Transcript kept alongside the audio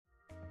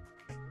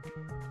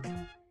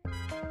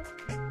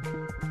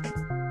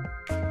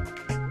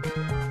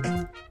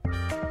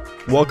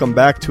Welcome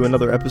back to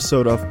another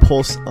episode of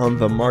Pulse on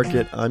the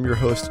Market. I'm your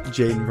host,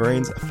 Jaden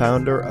Vrains,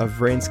 founder of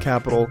Vrains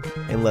Capital,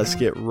 and let's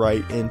get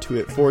right into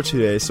it for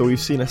today. So we've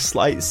seen a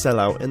slight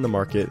sellout in the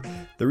market.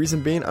 The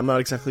reason being, I'm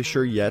not exactly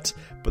sure yet,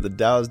 but the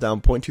Dow is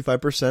down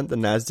 0.25%, the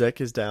Nasdaq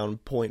is down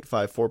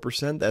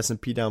 0.54%, the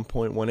S&P down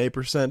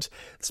 0.18%,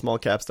 the small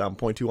caps down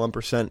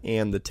 0.21%,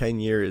 and the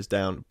 10-year is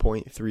down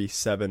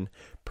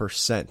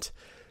 0.37%.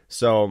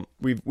 So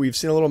we've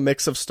seen a little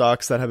mix of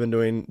stocks that have been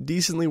doing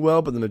decently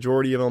well, but the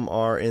majority of them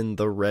are in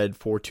the red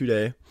for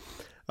today.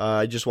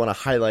 I just want to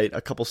highlight a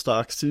couple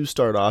stocks to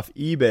start off.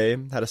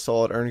 eBay had a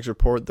solid earnings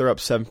report. They're up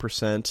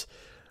 7%.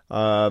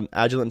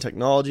 Agilent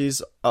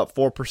Technologies up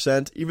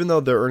 4%, even though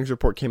their earnings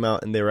report came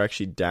out and they were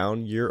actually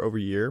down year over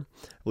year.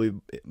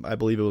 I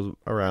believe it was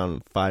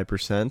around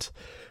 5%,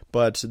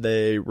 but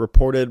they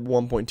reported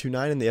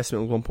 1.29 and the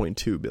estimate was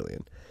 1.2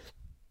 billion.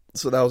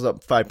 So that was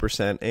up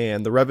 5%,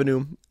 and the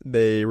revenue,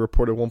 they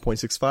reported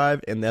 1.65,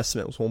 and the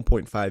estimate was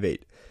 1.58.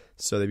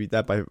 So they beat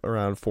that by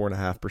around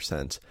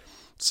 4.5%.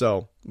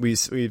 So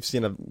we've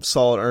seen a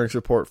solid earnings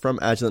report from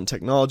Agilent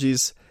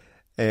Technologies,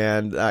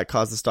 and that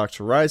caused the stock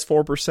to rise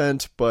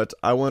 4%, but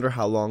I wonder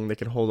how long they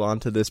can hold on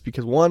to this,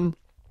 because one,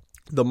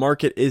 the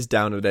market is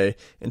down today,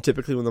 and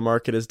typically when the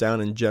market is down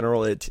in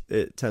general, it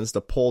tends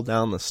to pull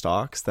down the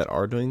stocks that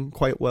are doing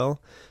quite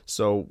well.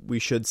 So we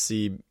should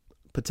see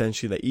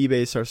potentially that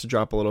eBay starts to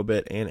drop a little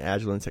bit and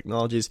Agilent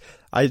Technologies.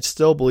 I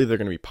still believe they're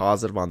going to be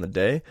positive on the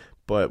day,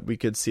 but we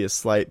could see a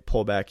slight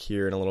pullback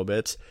here in a little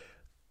bit.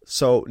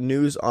 So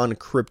news on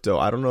crypto.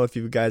 I don't know if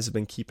you guys have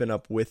been keeping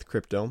up with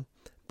crypto,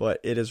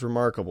 but it is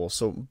remarkable.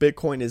 So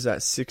Bitcoin is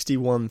at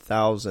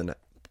 61,000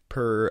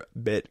 per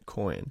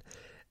Bitcoin.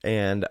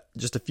 And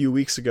just a few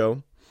weeks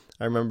ago,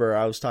 I remember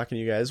I was talking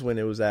to you guys when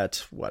it was at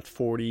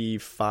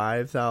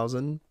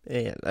 45,000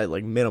 and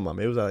like minimum.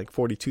 It was at like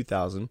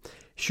 42,000.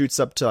 Shoots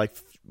up to like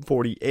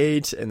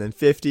 48 and then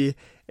 50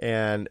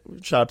 and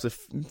shot up to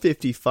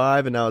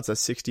 55 and now it's at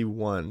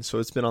 61. So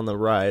it's been on the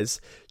rise.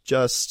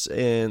 Just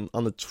on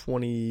the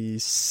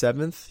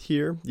 27th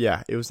here,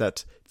 yeah, it was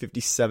at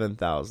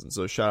 57,000.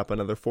 So it shot up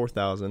another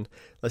 4,000.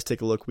 Let's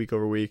take a look week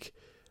over week.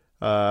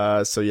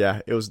 So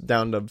yeah, it was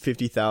down to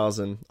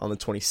 50,000 on the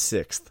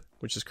 26th,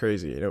 which is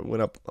crazy. It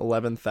went up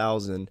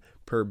 11,000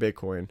 per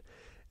Bitcoin.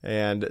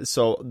 And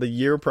so the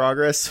year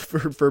progress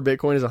for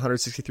Bitcoin is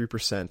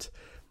 163%.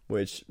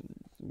 Which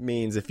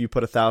means if you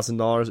put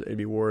 $1,000, it'd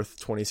be worth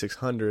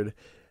 $2,600.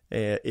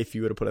 If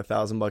you would have put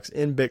 $1,000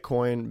 in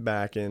Bitcoin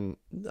back in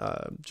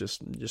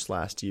just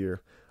last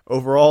year,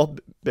 overall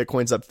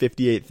Bitcoin's up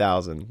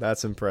 58,000.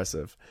 That's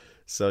impressive.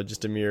 So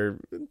just a mere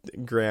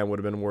gram would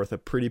have been worth a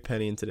pretty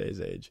penny in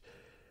today's age.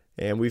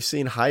 And we've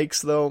seen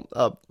hikes though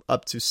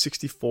up to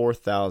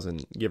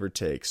 64,000, give or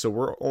take. So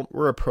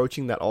we're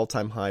approaching that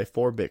all-time high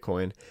for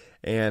Bitcoin.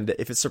 And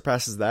if it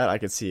surpasses that, I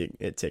could see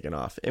it taking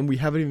off. And we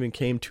haven't even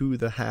came to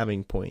the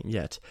halving point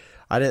yet.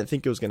 I didn't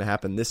think it was going to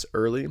happen this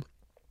early.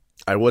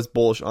 I was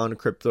bullish on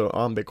crypto,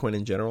 on Bitcoin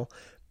in general,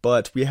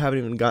 but we haven't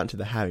even gotten to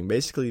the halving.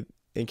 Basically,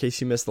 in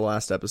case you missed the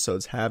last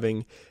episodes,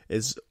 halving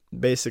is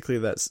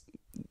basically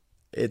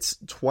it's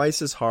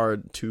twice as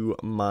hard to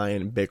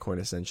mine Bitcoin,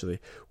 essentially.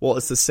 Well,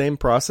 it's the same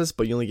process,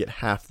 but you only get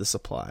half the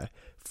supply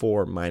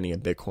for mining a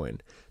Bitcoin.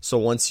 So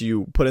once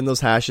you put in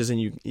those hashes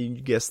and you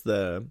guess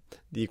the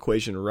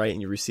equation right and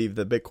you receive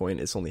the Bitcoin,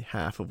 it's only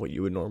half of what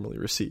you would normally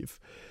receive.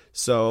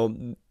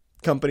 So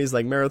companies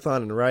like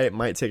Marathon and Riot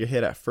might take a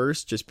hit at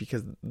first just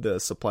because the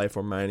supply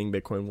for mining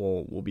Bitcoin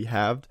will be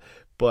halved.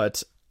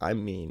 But I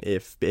mean,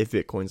 if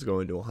Bitcoin's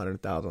going to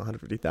 100,000,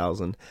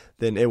 150,000,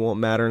 then it won't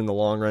matter in the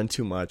long run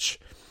too much.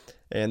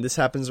 And this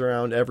happens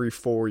around every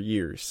 4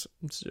 years,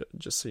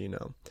 just so you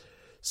know.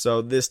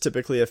 So this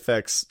typically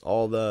affects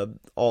all the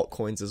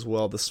altcoins as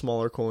well, the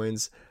smaller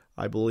coins.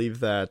 I believe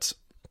that,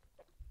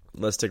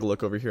 let's take a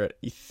look over here at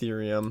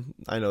Ethereum.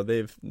 I know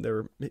they're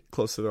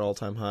close to their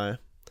all-time high.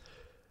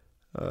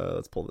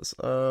 Let's pull this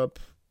up.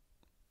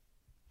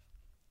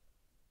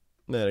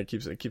 Man, it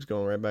keeps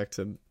going right back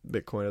to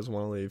Bitcoin. Doesn't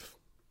want to leave.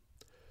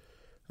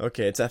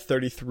 Okay, it's at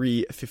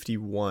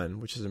 33.51,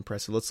 which is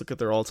impressive. Let's look at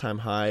their all-time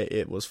high.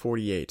 It was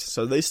 48.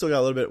 So they still got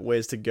a little bit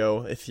ways to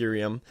go,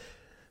 Ethereum,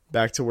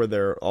 back to where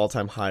their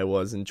all-time high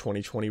was in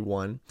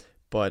 2021.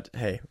 But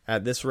hey,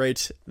 at this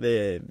rate,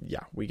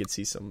 we could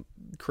see some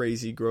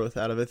crazy growth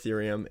out of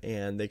Ethereum,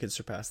 and they could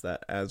surpass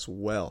that as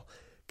well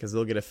because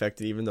they'll get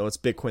affected even though it's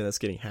Bitcoin that's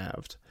getting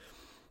halved.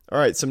 All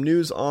right, some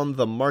news on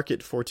the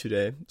market for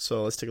today.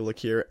 So let's take a look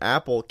here.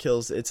 Apple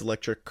kills its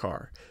electric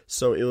car.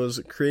 So it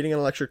was creating an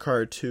electric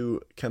car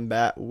to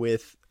combat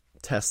with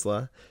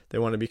Tesla. They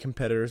want to be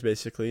competitors,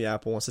 basically.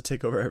 Apple wants to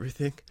take over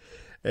everything.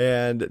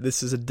 And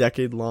this is a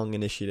decade-long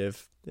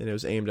initiative, and it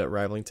was aimed at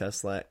rivaling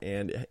Tesla,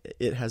 and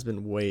it has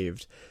been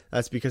waived.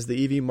 That's because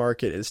the EV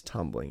market is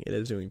tumbling. It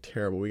is doing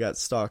terrible. We got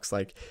stocks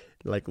like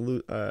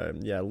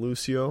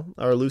Lucid,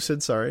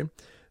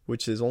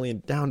 which is only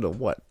down to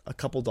what, a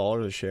couple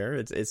dollars a share.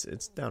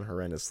 It's down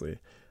horrendously.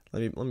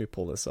 Let me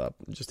pull this up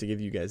just to give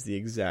you guys the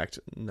exact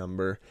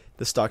number.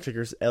 The stock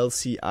ticker's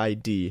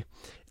LCID.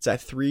 It's at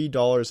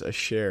 $3 a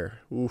share.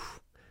 Oof,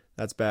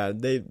 that's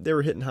bad. They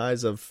were hitting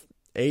highs of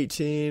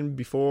 18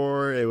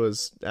 before. It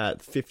was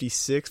at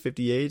 56,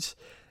 58,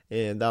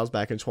 and that was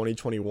back in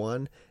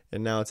 2021.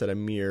 And now it's at a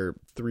mere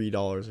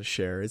 $3 a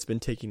share. It's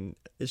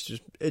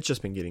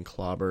just been getting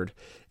clobbered.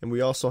 And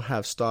we also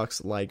have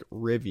stocks like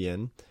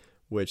Rivian,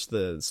 which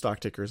the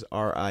stock ticker is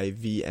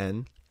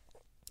RIVN,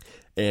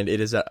 and it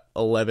is at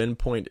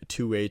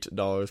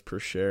 $11.28 per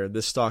share.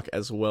 This stock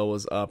as well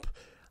was up.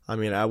 I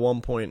mean, at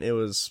one point it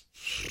was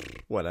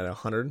at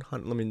 100.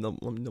 Let me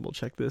double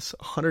check this.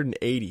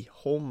 180.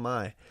 Oh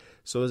my!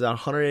 So it was at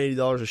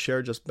 $180 a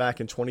share just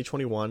back in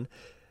 2021.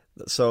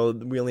 So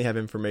we only have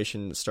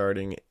information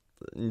starting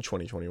in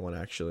 2021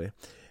 actually,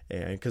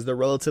 and because they're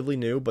relatively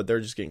new, but they're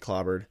just getting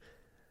clobbered,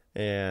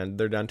 and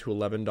they're down to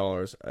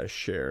 $11 a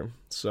share.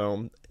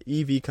 So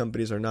EV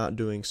companies are not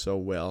doing so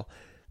well.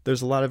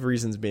 There's a lot of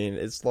reasons being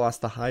it's lost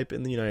the hype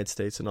in the United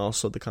States and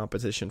also the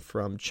competition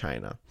from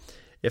China.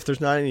 If there's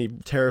not any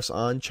tariffs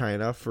on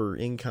China for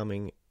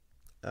incoming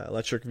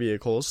electric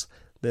vehicles,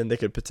 then they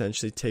could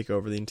potentially take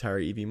over the entire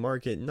EV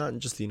market, not in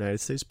just the United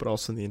States, but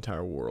also in the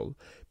entire world,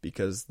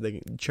 because the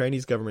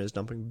Chinese government is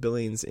dumping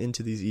billions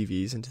into these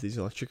EVs, into these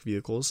electric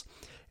vehicles,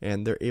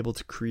 and they're able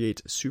to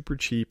create super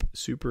cheap,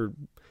 super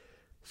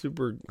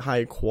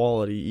high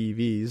quality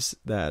EVs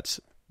that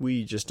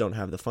we just don't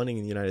have the funding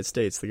in the United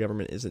States. The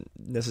government isn't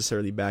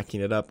necessarily backing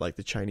it up like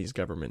the Chinese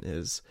government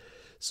is.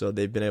 So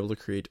they've been able to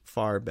create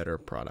far better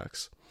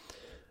products.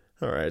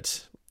 All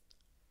right.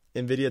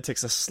 Nvidia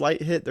takes a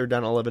slight hit. They're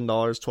down $11,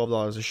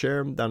 $12 a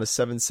share, down to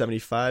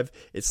 $7.75.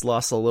 It's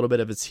lost a little bit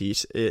of its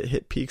heat. It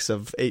hit peaks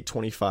of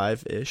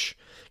 $8.25-ish,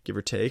 give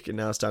or take, and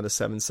now it's down to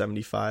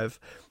 $7.75.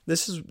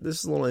 This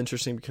is a little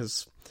interesting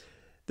because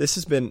this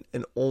has been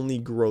an only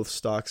growth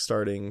stock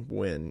starting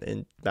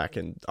back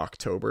in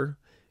October,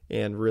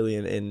 and really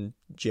in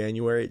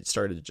January it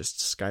started to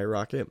just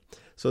skyrocket.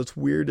 So it's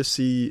weird to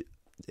see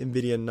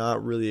Nvidia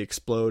not really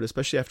explode,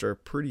 especially after a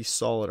pretty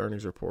solid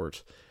earnings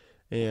report.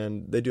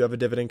 And they do have a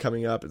dividend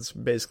coming up. It's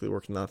basically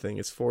worth nothing.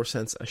 It's 4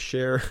 cents a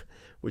share,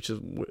 which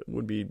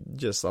would be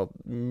just a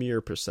mere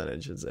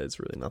percentage. It's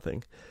really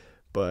nothing.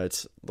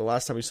 But the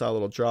last time we saw a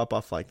little drop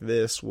off like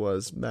this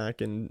was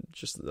back on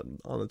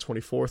the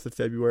 24th of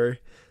February.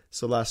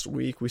 So last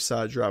week we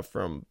saw it drop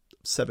from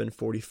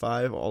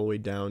 745 all the way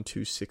down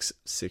to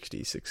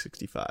 660,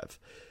 665.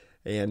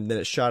 And then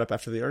it shot up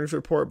after the earnings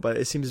report, but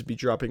it seems to be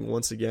dropping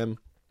once again.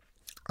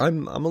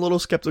 I'm a little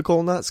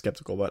skeptical, not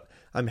skeptical, but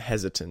I'm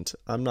hesitant.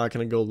 I'm not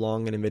going to go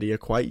long in Nvidia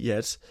quite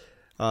yet,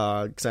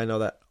 because I know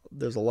that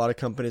there's a lot of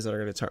companies that are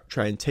going to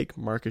try and take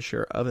market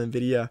share of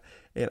Nvidia,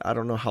 and I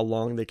don't know how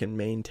long they can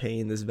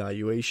maintain this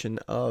valuation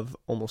of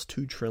almost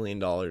 $2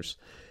 trillion.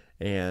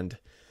 And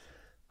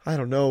I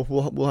don't know.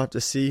 We'll have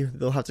to see.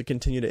 They'll have to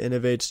continue to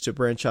innovate, to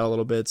branch out a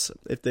little bit.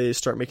 If they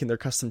start making their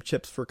custom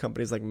chips for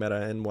companies like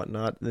Meta and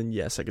whatnot, then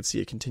yes, I could see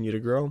it continue to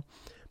grow.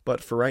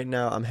 But for right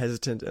now, I'm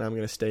hesitant, and I'm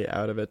going to stay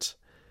out of it.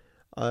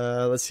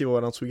 Let's see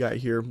what else we got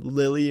here.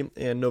 Lilly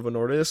and Novo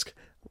Nordisk,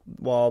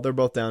 well, they're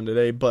both down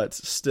today, but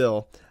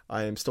still,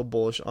 I am still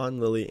bullish on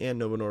Lilly and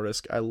Novo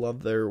Nordisk. I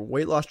love their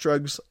weight loss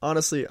drugs.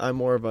 Honestly, I'm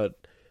more of a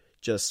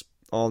just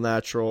all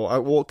natural.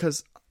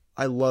 Because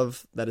I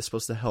love that it's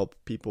supposed to help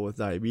people with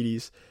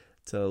diabetes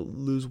to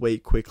lose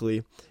weight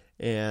quickly.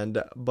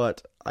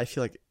 But I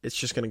feel like it's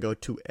just going to go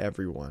to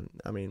everyone.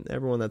 I mean,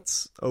 everyone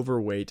that's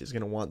overweight is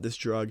going to want this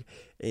drug,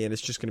 and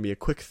it's just going to be a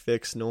quick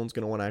fix. No one's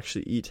going to want to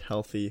actually eat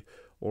healthy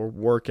or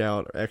work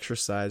out or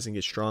exercise and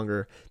get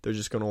stronger. They're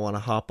just going to want to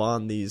hop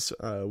on these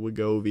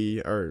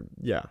Wegovy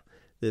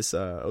this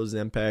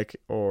Ozempic,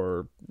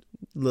 or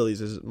Lilly's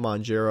is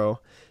Mounjaro.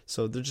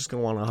 So they're just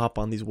going to want to hop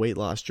on these weight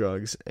loss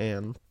drugs,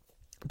 and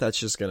that's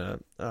just going to,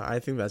 I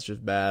think that's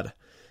just bad.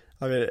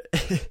 I mean,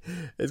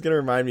 it's going to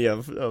remind me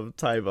of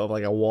type of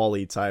like a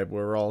Wall-E type,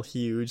 where we're all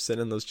huge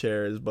sitting in those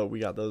chairs, but we're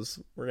going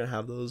to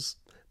have those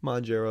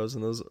Mounjaros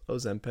and those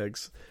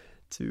Ozempics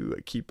to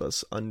keep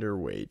us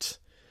underweight.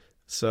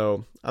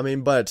 So, I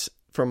mean, but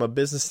from a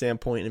business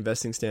standpoint,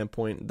 investing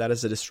standpoint, that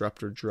is a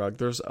disruptor drug.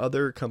 There's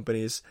other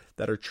companies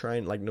that are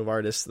trying, like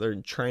Novartis, they're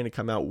trying to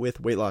come out with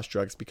weight loss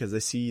drugs because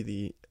they see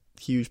the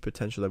huge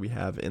potential that we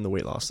have in the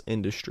weight loss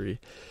industry.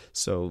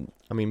 So,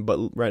 I mean,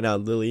 but right now,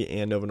 Lilly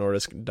and Novo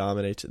Nordisk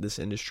dominate this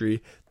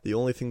industry. The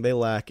only thing they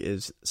lack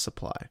is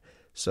supply.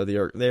 So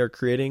they are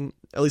creating,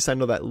 at least I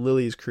know that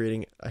Lilly is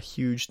creating a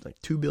huge,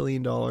 like $2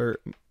 billion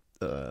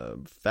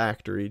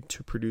factory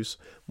to produce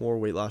more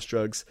weight loss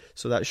drugs.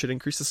 So that should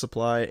increase the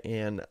supply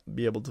and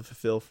be able to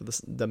fulfill for this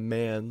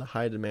demand, the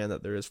high demand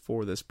that there is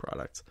for this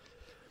product.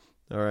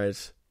 All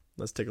right,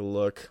 let's take a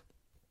look.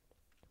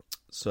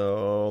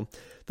 So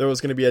there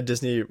is a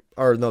Disney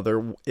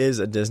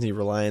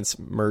Reliance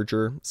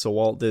merger. So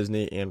Walt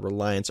Disney and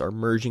Reliance are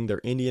merging their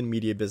Indian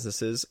media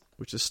businesses,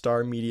 which is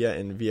Star Media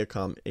and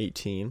Viacom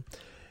 18,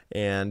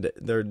 and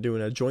they're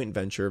doing a joint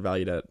venture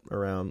valued at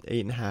around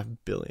 $8.5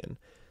 billion.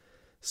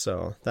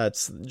 So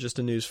that's just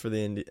a news for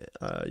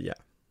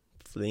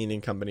for the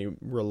Indian company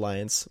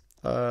Reliance.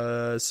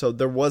 So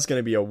there was going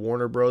to be a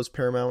Warner Bros.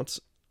 Paramount.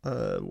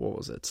 What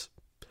was it?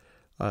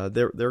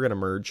 They're going to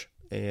merge,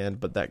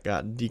 but that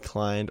got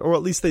declined, or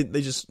at least they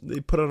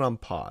put it on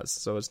pause,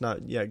 so it's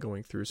not yet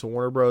going through. So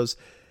Warner Bros.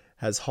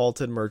 Has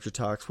halted merger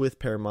talks with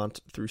Paramount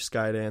through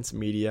Skydance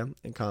Media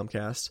and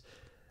Comcast,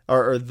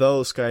 or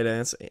though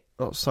Skydance.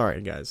 Oh,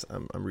 sorry guys,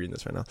 I'm reading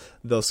this right now.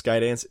 Though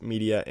Skydance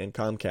Media and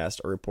Comcast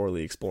are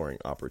reportedly exploring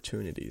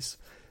opportunities.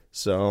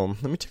 So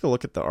let me take a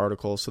look at the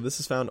article. So this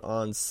is found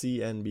on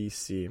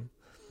CNBC,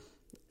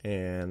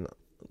 and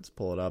let's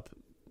pull it up.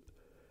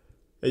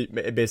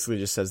 It basically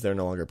just says they're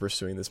no longer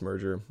pursuing this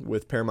merger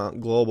with Paramount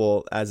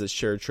Global, as its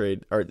share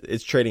trade, or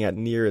it's trading at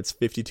near its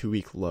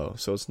 52-week low.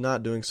 So it's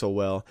not doing so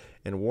well.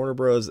 And Warner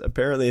Bros.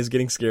 Apparently is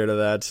getting scared of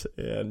that,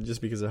 and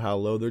just because of how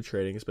low they're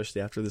trading,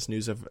 especially after this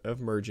news of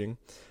merging.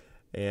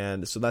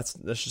 And so that's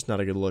just not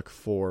a good look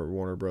for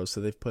Warner Bros.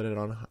 So they've put it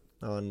on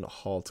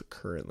halt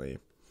currently.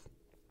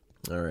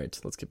 All right,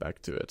 let's get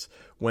back to it.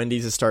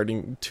 Wendy's is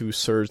starting to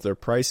surge their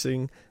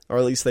pricing, or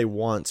at least they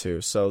want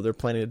to. So they're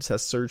planning to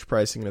test surge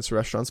pricing in its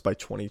restaurants by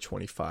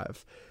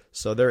 2025.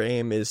 So their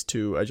aim is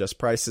to adjust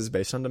prices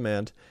based on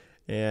demand.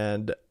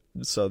 And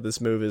so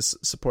this move is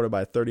supported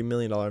by a $30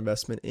 million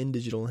investment in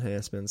digital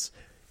enhancements,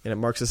 and it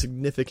marks a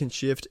significant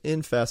shift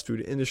in fast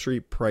food industry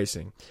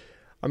pricing.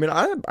 I mean,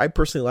 I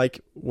personally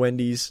like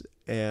Wendy's,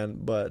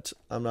 but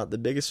I'm not the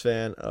biggest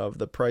fan of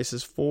the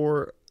prices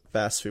for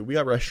fast food. We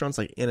got restaurants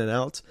like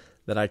In-N-Out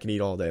that I can eat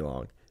all day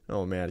long.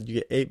 Oh man, you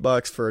get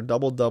 $8 for a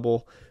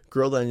double,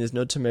 grilled onions,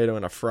 no tomato,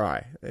 and a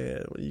fry.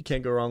 You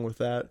can't go wrong with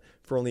that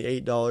for only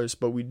 $8.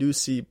 But we do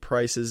see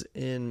prices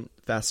in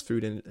fast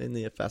food and in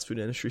the fast food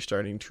industry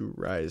starting to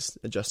rise,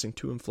 adjusting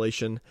to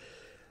inflation.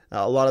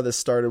 A lot of this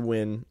started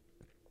when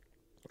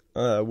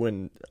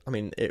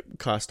it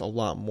cost a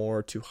lot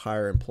more to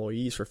hire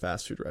employees for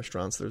fast food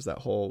restaurants. There's that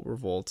whole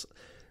revolt,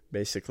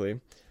 basically.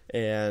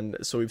 And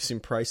so we've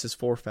seen prices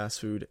for fast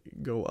food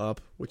go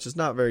up, which is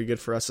not very good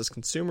for us as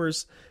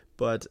consumers,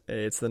 but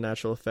it's the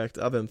natural effect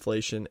of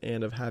inflation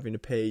and of having to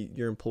pay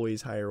your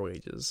employees higher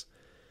wages.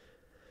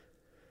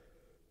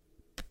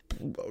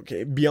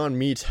 Okay, Beyond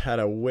Meat had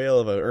a whale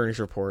of an earnings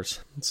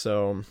report.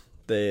 So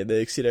they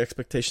exceeded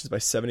expectations by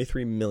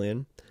 $73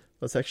 million.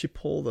 Let's actually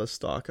pull the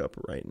stock up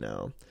right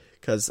now,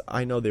 because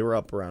I know they were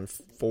up around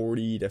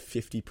 40 to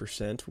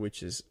 50%,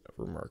 which is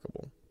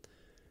remarkable.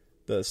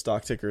 The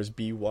stock ticker is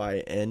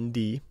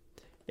BYND,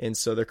 and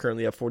so they're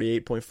currently up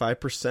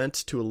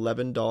 48.5% to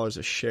 $11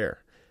 a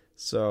share.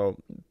 So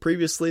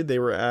previously they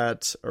were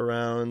at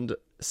around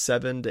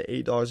 $7 to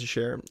 $8 a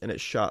share, and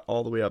it shot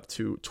all the way up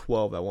to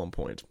 12 at one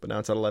point, but now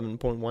it's at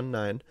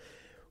 11.19.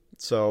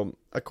 So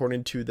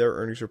according to their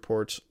earnings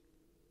report,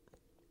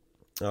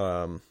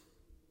 let's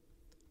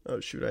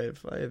check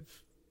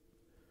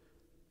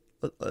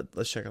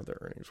out their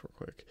earnings real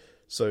quick.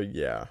 So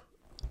yeah,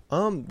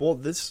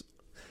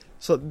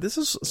 So this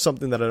is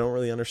something that I don't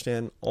really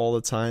understand all the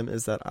time,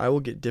 is that I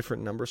will get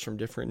different numbers from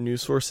different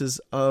news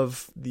sources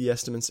of the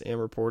estimates and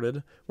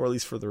reported, or at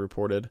least for the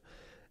reported.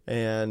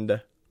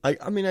 And I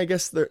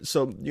guess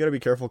so you gotta be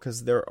careful,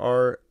 because there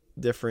are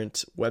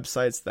different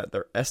websites that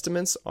their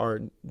estimates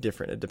are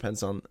different. It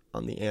depends on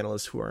the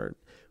analysts who are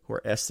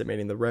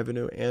estimating the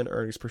revenue and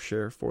earnings per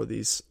share for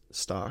these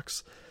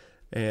stocks.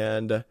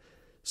 And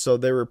so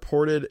they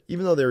reported,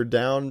 even though they were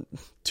down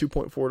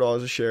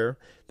 $2.4 a share,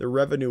 their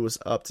revenue was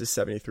up to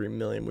 $73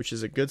 million, which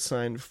is a good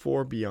sign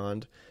for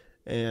Beyond,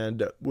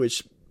 and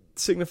which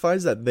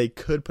signifies that they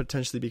could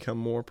potentially become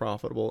more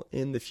profitable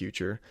in the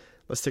future.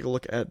 Let's take a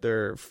look at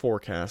their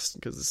forecast,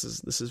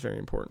 because this is very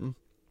important.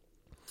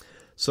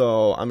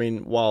 So, I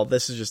mean, while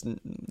this is just,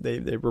 they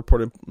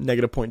reported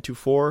negative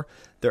 0.24,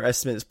 their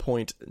estimate is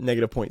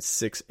negative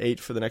 0.68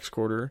 for the next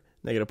quarter,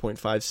 negative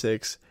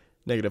 0.56,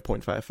 negative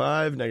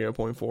 0.55, negative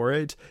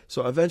 0.48.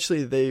 So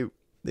eventually they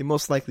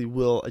most likely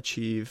will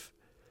achieve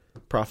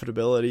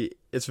profitability.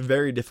 It's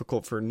very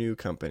difficult for new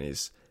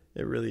companies.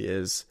 It really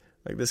is.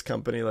 Like this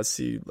company, let's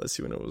see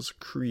when it was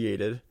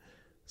created.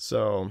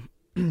 So,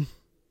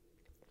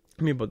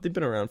 but they've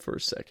been around for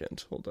a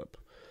second. Hold up.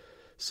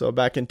 So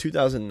back in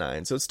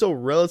 2009. So it's still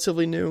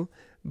relatively new,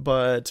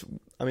 but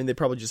they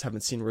probably just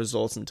haven't seen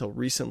results until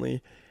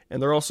recently.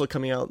 And they're also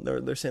coming out,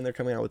 they're saying they're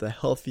coming out with a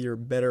healthier,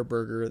 better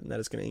burger, and that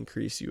is going to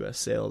increase U.S.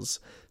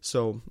 sales.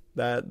 So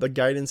that the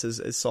guidance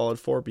is solid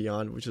for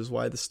Beyond, which is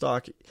why the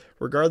stock,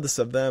 regardless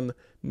of them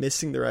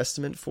missing their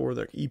estimate for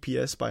their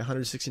EPS by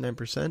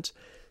 169%,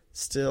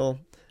 still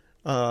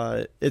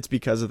it's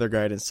because of their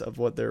guidance of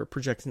what they're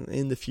projecting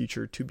in the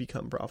future to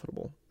become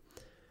profitable.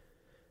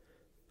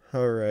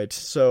 All right,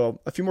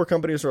 so a few more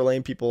companies are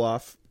laying people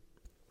off.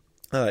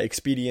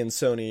 Expedia and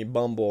Sony,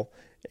 Bumble,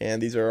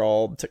 and these are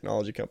all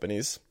technology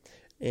companies.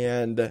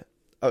 And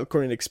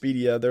according to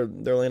Expedia, they're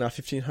laying off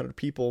 1,500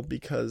 people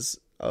because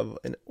of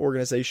an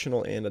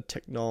organizational and a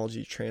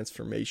technology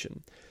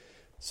transformation.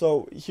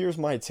 So here's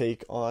my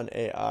take on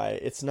AI.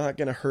 It's not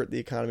going to hurt the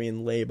economy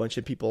and lay a bunch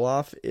of people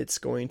off. It's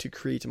going to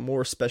create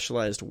more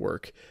specialized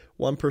work.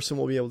 One person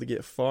will be able to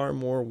get far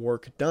more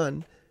work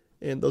done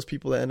And those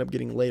people that end up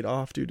getting laid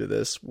off due to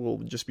this will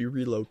just be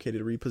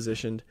relocated,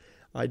 repositioned.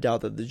 I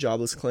doubt that the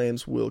jobless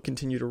claims will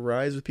continue to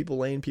rise with people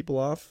laying people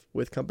off,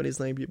 with companies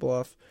laying people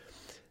off,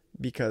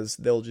 because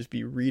they'll just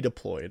be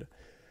redeployed.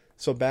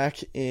 So back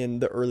in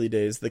the early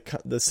days,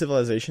 the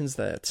civilizations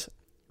that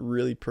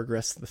really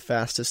progressed the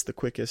fastest, the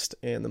quickest,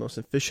 and the most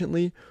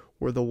efficiently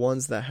were the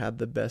ones that had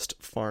the best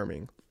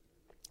farming.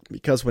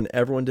 Because when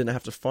everyone didn't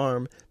have to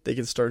farm, they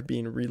could start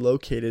being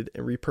relocated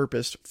and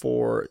repurposed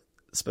for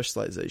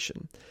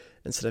specialization.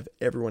 Instead of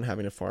everyone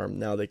having to farm,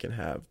 now they can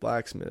have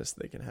blacksmiths,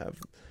 they can have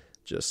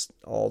just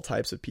all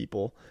types of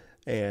people,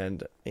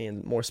 and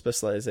more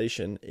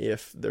specialization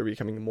if they're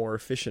becoming more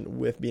efficient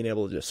with being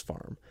able to just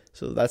farm.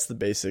 So that's the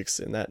basics,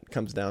 and that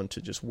comes down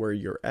to just where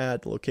you're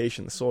at, the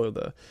location, the soil,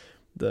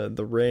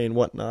 the rain,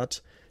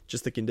 whatnot.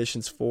 Just the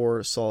conditions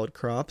for solid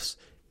crops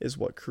is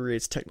what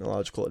creates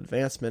technological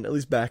advancement, at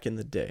least back in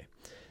the day.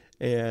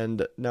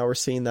 And now we're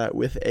seeing that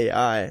with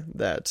AI,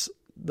 that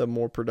the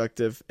more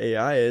productive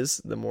AI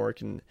is, the more it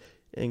can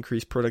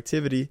increase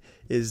productivity,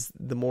 is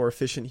the more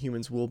efficient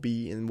humans will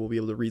be, and will be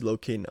able to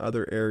relocate in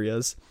other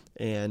areas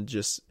and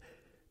just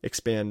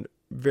expand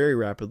very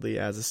rapidly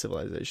as a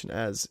civilization,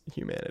 as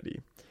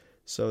humanity.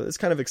 So it's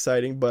kind of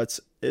exciting, but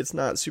it's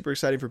not super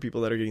exciting for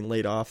people that are getting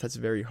laid off. That's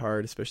very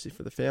hard, especially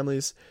for the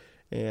families.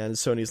 And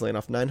Sony's laying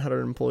off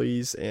 900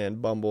 employees,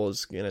 and Bumble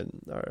is gonna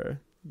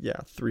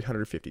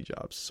 350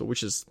 jobs, so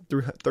which is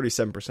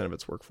 37% of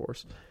its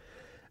workforce.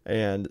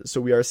 And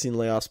so we are seeing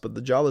layoffs, but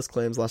the jobless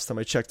claims, last time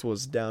I checked,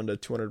 was down to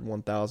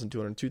 201,000,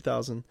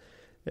 202,000.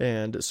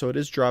 And so it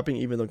is dropping,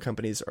 even though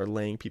companies are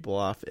laying people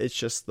off. It's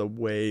just the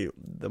way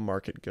the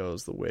market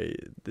goes, the way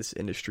this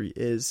industry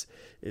is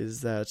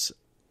that,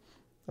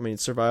 I mean,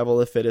 survival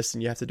of the fittest,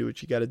 and you have to do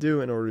what you got to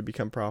do in order to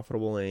become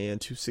profitable and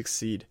to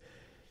succeed.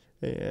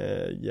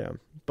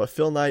 But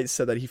Phil Knight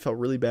said that he felt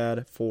really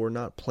bad for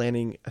not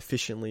planning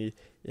efficiently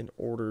in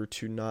order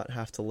to not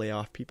have to lay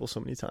off people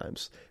so many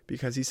times,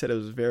 because he said it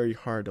was very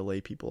hard to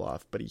lay people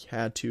off, but he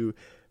had to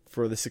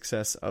for the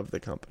success of the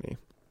company.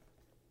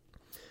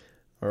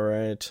 All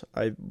right,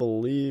 I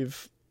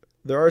believe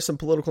there are some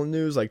political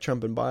news, like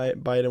Trump and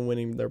Biden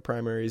winning their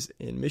primaries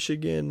in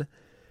Michigan.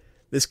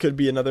 This could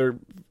be another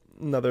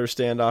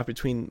standoff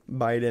between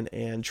Biden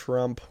and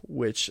Trump,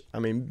 which, I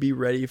mean, be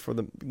ready for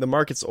the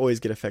markets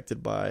always get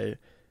affected by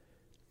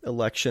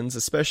elections,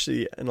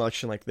 especially an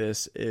election like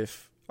this.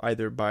 If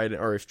either Biden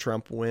or if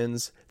Trump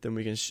wins, then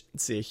we can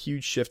see a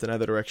huge shift in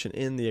either direction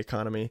in the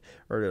economy,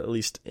 or at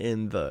least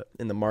in the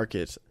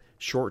market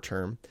short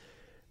term,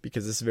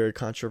 because it's very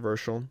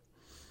controversial.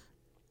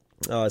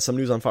 Some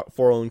news on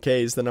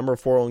 401ks. The number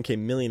of 401k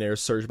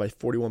millionaires surged by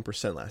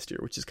 41% last year,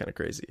 which is kind of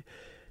crazy.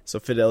 So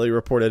Fidelity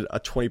reported a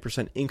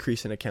 20%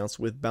 increase in accounts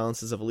with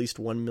balances of at least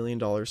 $1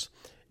 million.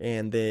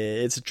 And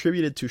it's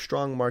attributed to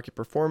strong market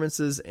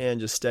performances and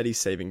just steady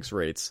savings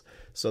rates.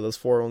 So those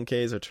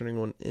 401ks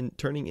are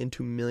turning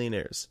into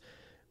millionaires,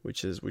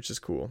 which is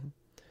cool.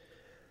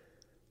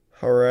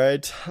 All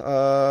right.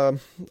 On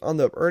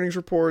the earnings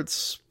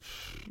reports,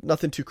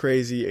 nothing too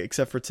crazy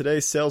except for today.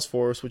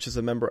 Salesforce, which is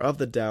a member of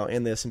the Dow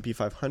and the S&P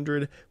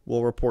 500,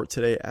 will report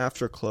today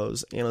after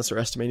close. Analysts are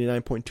estimating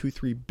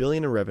 $9.23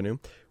 billion in revenue,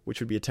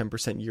 which would be a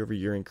 10%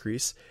 year-over-year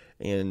increase,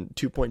 and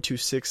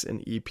 $2.26 in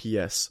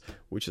EPS,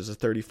 which is a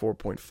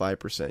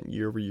 34.5%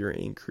 year-over-year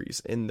increase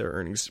in their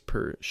earnings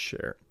per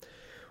share.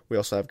 We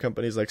also have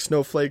companies like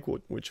Snowflake,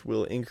 which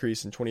will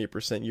increase in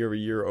 28%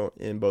 year-over-year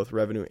in both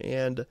revenue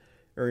and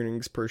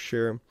earnings per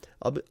share.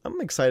 I'm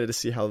excited to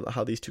see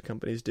how these two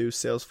companies do,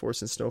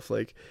 Salesforce and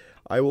Snowflake.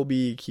 I will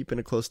be keeping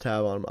a close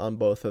tab on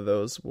both of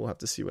those. We'll have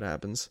to see what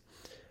happens,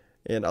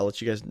 and I'll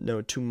let you guys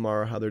know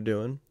tomorrow how they're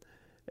doing.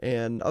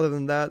 And other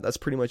than that, that's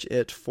pretty much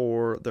it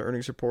for the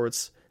earnings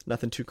reports.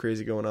 Nothing too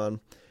crazy going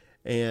on,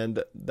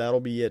 and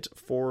that'll be it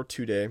for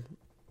today.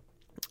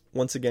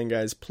 Once again,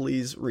 guys,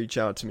 please reach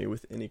out to me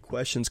with any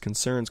questions,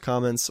 concerns,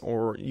 comments,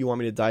 or you want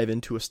me to dive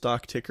into a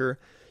stock ticker.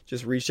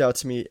 Just reach out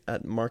to me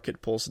at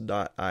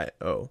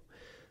marketpulse.io.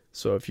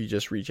 So if you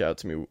just reach out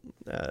to me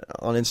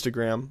on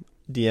Instagram,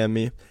 DM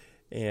me,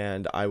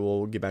 and I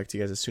will get back to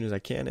you guys as soon as I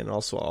can. And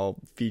also I'll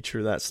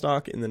feature that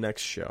stock in the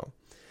next show.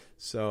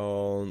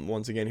 So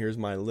once again, here's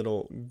my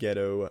little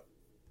ghetto.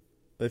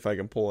 If I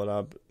can pull it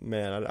up,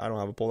 man, I don't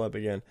have it pulled up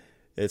again.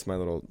 It's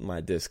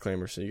my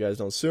disclaimer, so you guys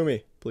don't sue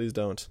me. Please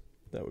don't.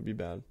 That would be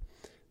bad.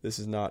 This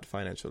is not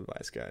financial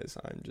advice, guys.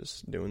 I'm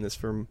just doing this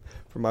for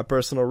my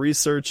personal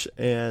research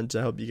and to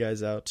help you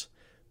guys out.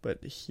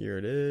 But here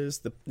it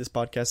is. This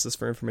podcast is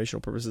for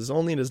informational purposes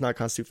only and does not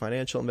constitute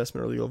financial,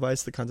 investment, or legal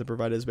advice. The content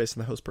provided is based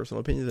on the host's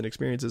personal opinions and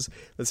experiences.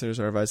 Listeners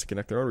are advised to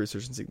conduct their own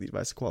research and seek the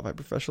advice of qualified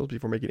professionals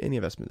before making any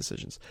investment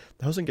decisions.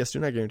 The host and guests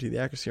do not guarantee the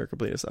accuracy or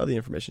completeness of the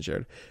information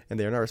shared, and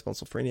they are not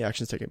responsible for any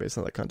actions taken based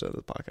on the content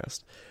of the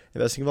podcast.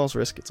 Investing involves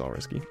risk. It's all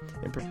risky.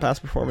 And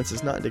past performance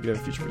is not indicative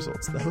of future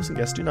results. The host and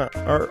guests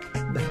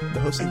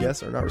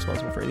are not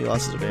responsible for any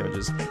losses or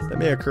damages that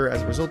may occur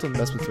as a result of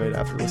investments made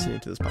after listening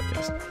to this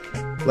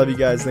podcast. Love you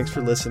guys. Thanks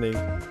for listening,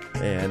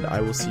 and I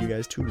will see you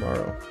guys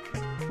tomorrow.